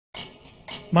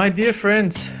My dear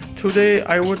friends, today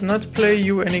I would not play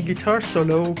you any guitar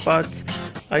solo, but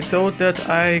I thought that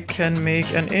I can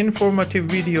make an informative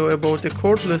video about the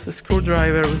cordless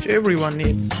screwdriver which everyone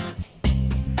needs.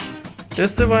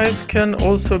 This device can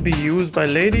also be used by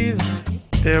ladies,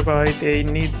 thereby they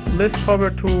need less power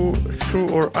to screw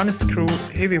or unscrew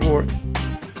heavy works.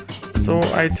 So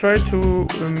I try to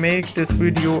make this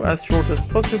video as short as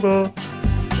possible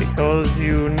because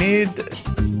you need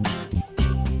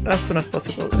as soon as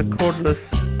possible a cordless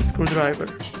screwdriver.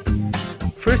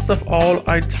 First of all,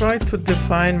 I tried to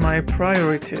define my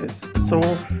priorities. So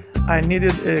I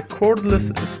needed a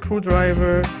cordless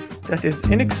screwdriver that is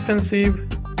inexpensive.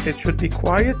 It should be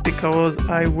quiet because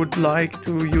I would like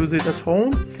to use it at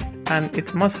home, and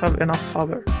it must have enough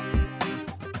power.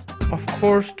 Of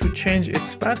course, to change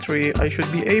its battery, I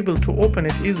should be able to open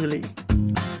it easily.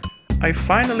 I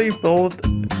finally bought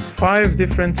 5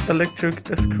 different electric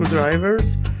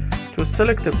screwdrivers to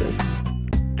select the best.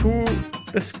 2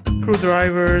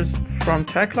 screwdrivers from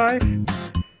Tacklife,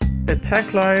 a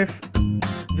Tacklife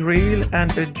drill,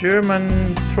 and a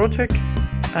German Troteck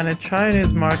and a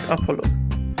Chinese mark Apollo.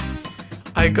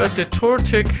 I got the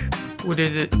Troteck with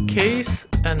a case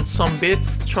and some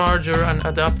bits, charger and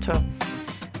adapter.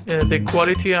 The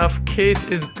quality of case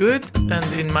is good, and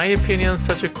in my opinion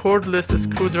such a cordless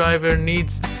screwdriver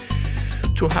needs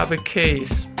to have a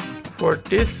case. For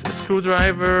this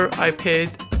screwdriver I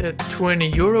paid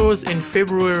 20 euros in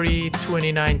February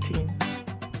 2019.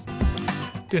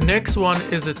 The next one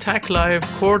is a Tacklife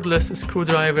cordless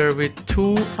screwdriver with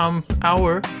 2 amp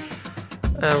hour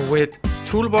with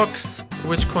toolbox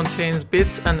which contains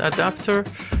bits and adapter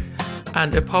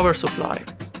and a power supply.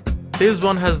 This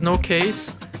one has no case.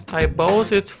 I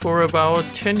bought it for about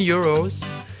 10 euros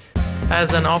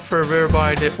as an offer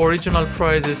whereby the original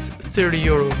price is 30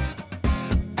 euros.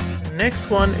 Next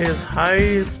one is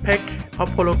high spec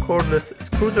Apollo cordless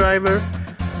screwdriver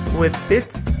with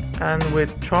bits and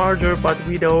with charger but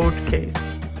without case.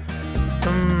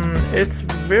 It's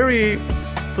very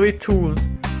sweet tools,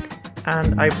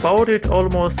 and I bought it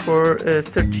almost for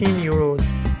 13 euros.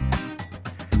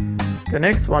 The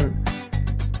next one,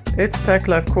 it's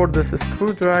Tacklife cordless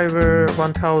screwdriver,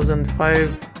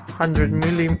 1500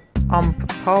 milliamp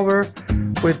power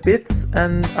with bits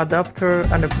and adapter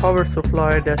and a power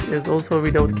supply that is also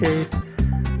without case.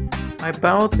 I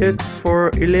bought it for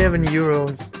 11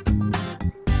 euros.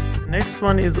 Next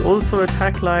one is also a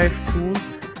Tacklife tool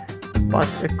but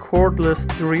a cordless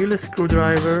drill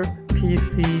screwdriver,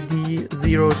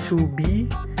 PCD02B,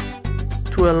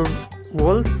 12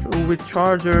 volts with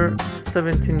charger,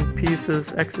 17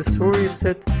 pieces accessory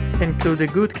set, include a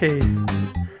good case.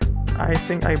 I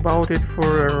think I bought it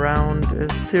for around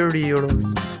 30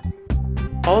 euros.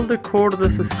 All the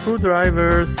cordless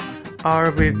screwdrivers are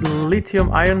with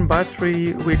lithium ion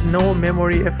battery with no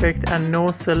memory effect and no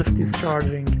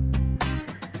self-discharging.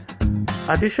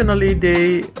 Additionally,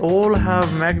 they all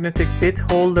have magnetic bit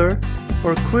holder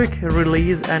for quick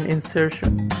release and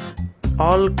insertion.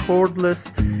 All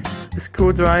cordless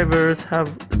screwdrivers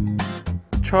have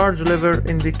charge lever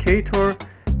indicator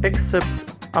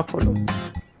except Apollo.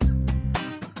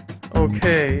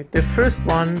 Okay, the first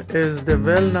one is the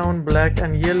well-known black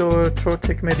and yellow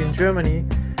Troteck made in Germany,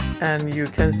 and you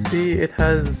can see it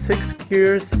has 6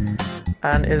 gears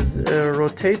and is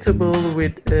rotatable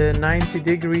with 90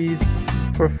 degrees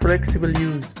for flexible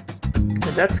use.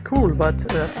 That's cool, but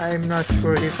I'm not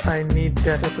sure if I need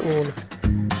that at all.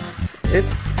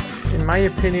 It's, in my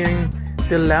opinion,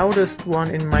 the loudest one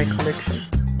in my collection.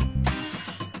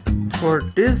 For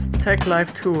this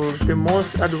Tacklife tools, the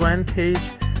most advantage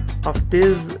of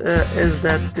this is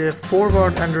that the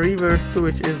forward and reverse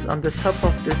switch is on the top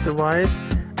of this device,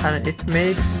 and it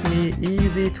makes me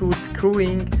easy to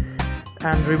screwing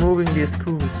and removing the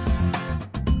screws.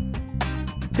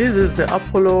 This is the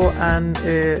Apollo, and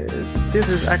this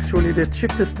is actually the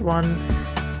cheapest one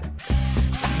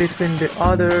between the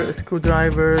other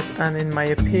screwdrivers, and in my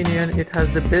opinion it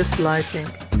has the best lighting.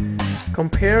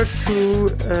 Compared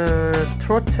to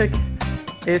Troteck,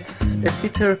 it's a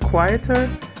bit quieter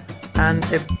and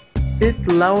a bit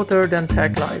louder than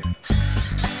Tacklife.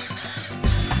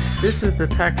 This is the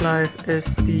Tacklife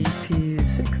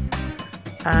SDP6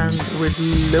 and with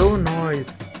low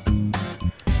noise.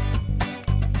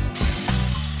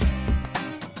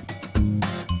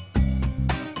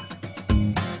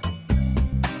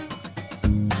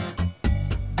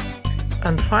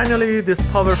 And finally, this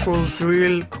powerful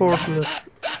drill cordless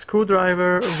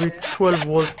screwdriver with 12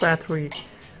 volt battery.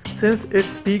 Since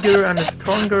it's bigger and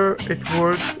stronger, it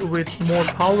works with more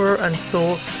power, and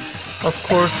so of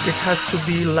course it has to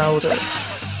be louder.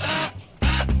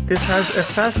 This has a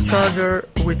fast charger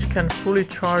which can fully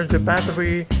charge the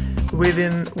battery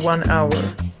within 1 hour,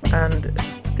 and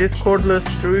this cordless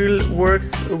drill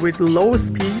works with low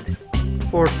speed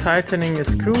for tightening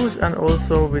screws and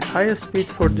also with high speed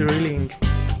for drilling.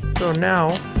 So now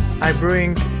I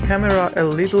bring camera a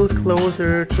little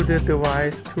closer to the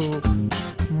device to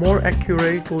more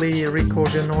accurately record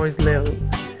the noise level.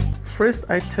 First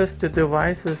I test the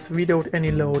devices without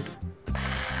any load.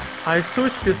 I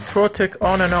switch this Troteck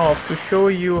on and off to show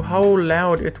you how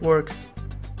loud it works.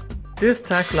 This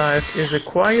Tacklife is a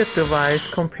quiet device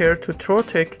compared to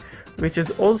Troteck, which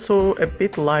is also a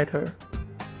bit lighter.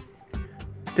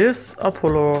 This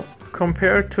Apollo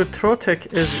compared to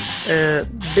Troteck is a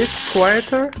bit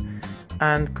quieter,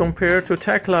 and compared to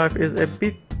Tacklife is a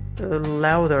bit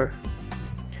louder.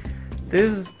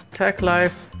 This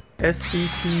Tacklife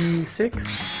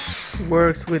SDP6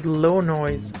 works with low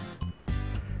noise.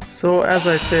 So as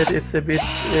I said, it's a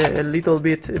little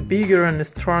bit bigger and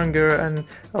stronger, and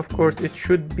of course it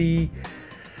should be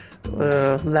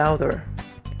louder.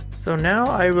 So now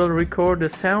I will record the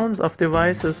sounds of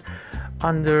devices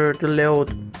under the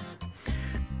load.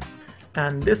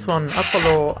 And this one,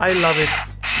 Apollo, I love it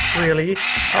really.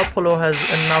 Apollo has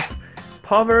enough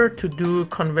power to do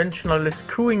conventional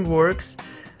screwing works,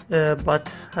 but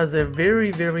has a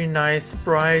very nice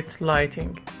bright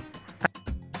lighting.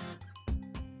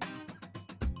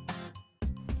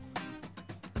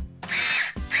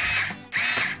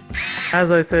 As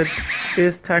I said,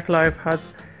 this Tacklife had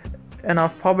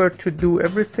enough power to do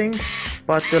everything,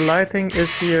 but the lighting is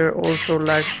here also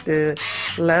like the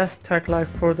last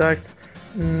Tacklife products,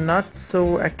 not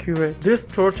so accurate. This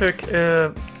Troteck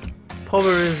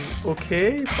power is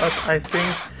okay, but I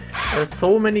think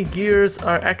so many gears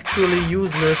are actually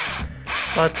useless,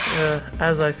 but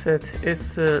as I said,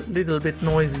 it's a little bit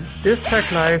noisy. This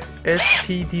Tacklife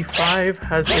SPD5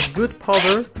 has a good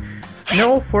power.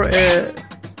 Now for a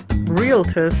real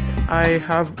test, I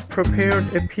have prepared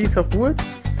a piece of wood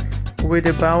with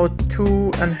about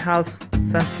 2.5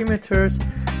 centimeters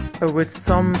with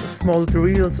some small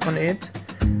drills on it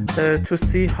to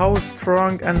see how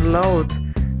strong and loud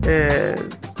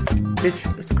each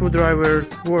screwdriver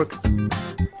works.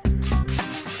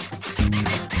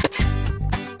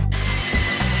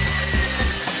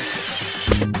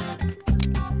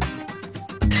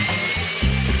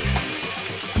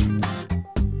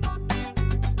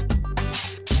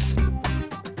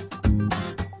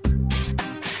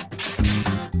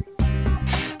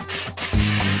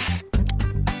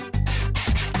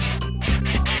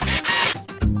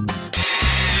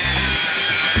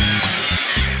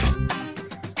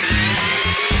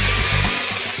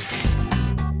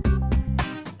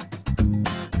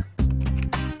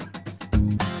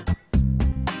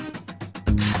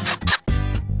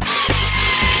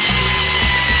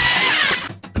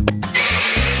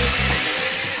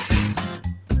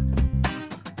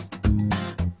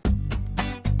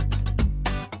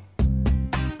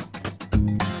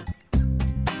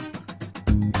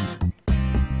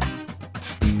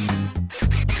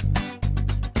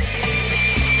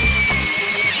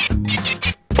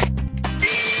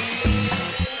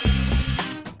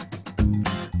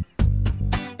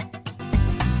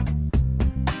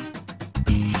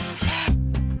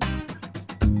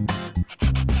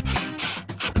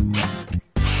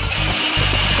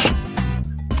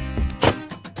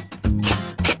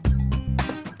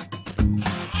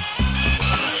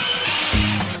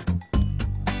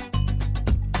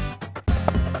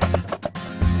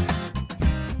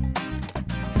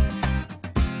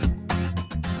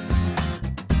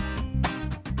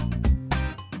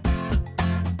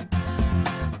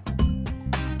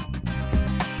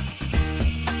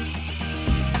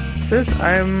 Since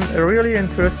I'm really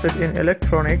interested in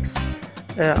electronics,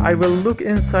 I will look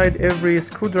inside every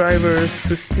screwdriver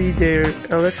to see their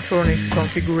electronics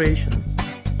configuration.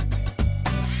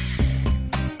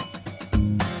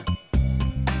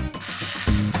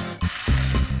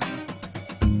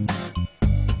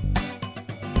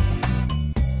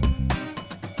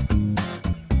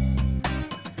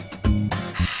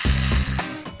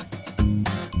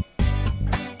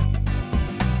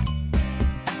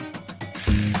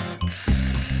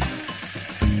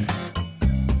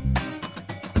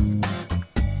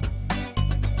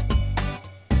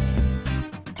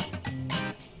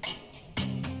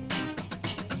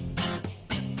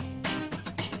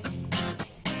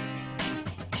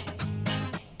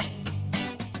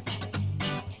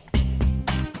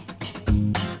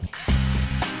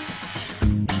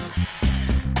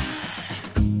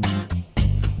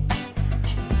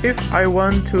 If I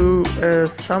want to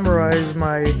summarize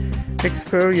my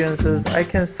experiences, I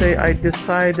can say I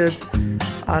decided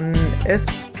an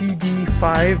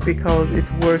SPD5 because it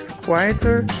works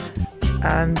quieter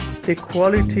and the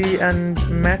quality and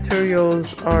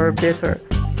materials are better.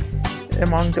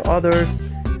 Among the others,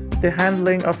 the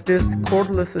handling of this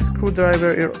cordless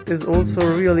screwdriver is also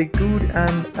really good,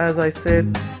 and as I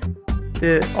said,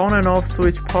 the on and off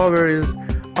switch power is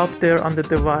up there on the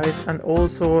device, and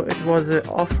also it was an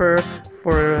offer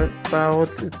for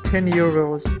about 10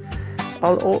 euros.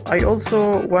 I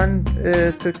also want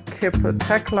to keep a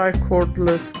Tacklife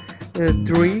cordless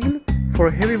drill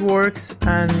for heavy works,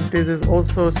 and this is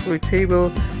also suitable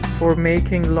for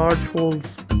making large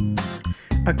holes.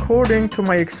 According to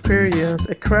my experience,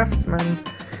 a craftsman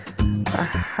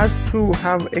has to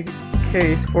have a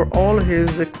case for all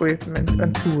his equipment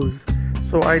and tools.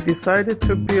 So I decided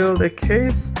to build a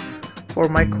case for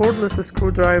my cordless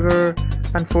screwdriver,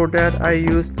 and for that I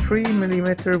used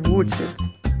 3mm wood sheet.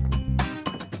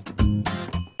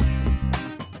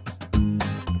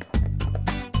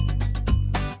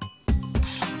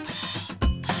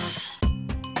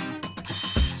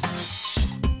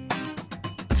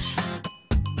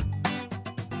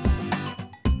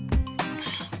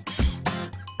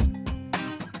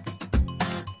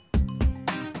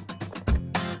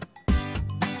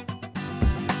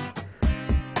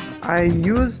 I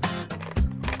used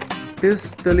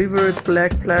this delivered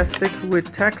black plastic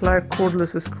with Tacklife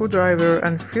cordless screwdriver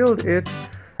and filled it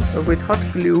with hot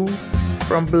glue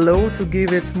from below to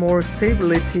give it more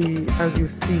stability, as you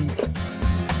see.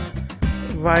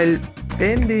 While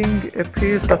bending a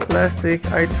piece of plastic,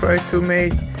 I tried to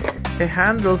make a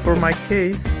handle for my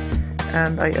case,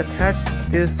 and I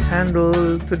attached this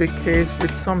handle to the case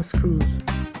with some screws.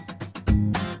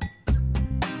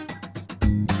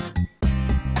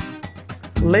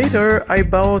 Later, I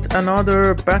bought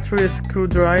another battery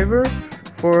screwdriver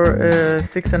for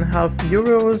 6.5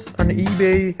 euros on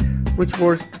eBay, which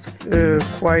works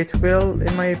quite well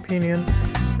in my opinion,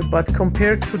 but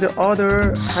compared to the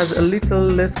other has a little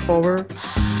less power,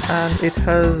 and it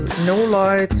has no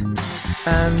light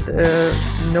and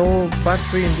no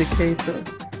battery indicator.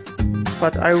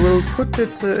 But I will put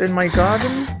it in my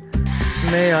garden.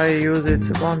 May I use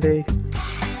it one day.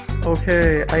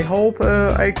 Okay, I hope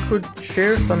I could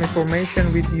share some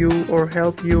information with you or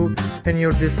help you in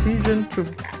your decision to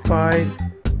buy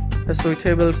a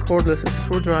suitable cordless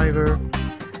screwdriver.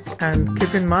 And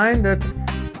keep in mind that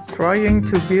trying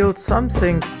to build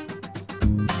something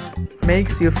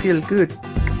makes you feel good.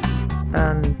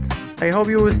 And I hope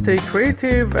you will stay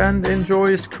creative and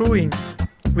enjoy screwing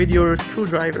with your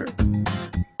screwdriver.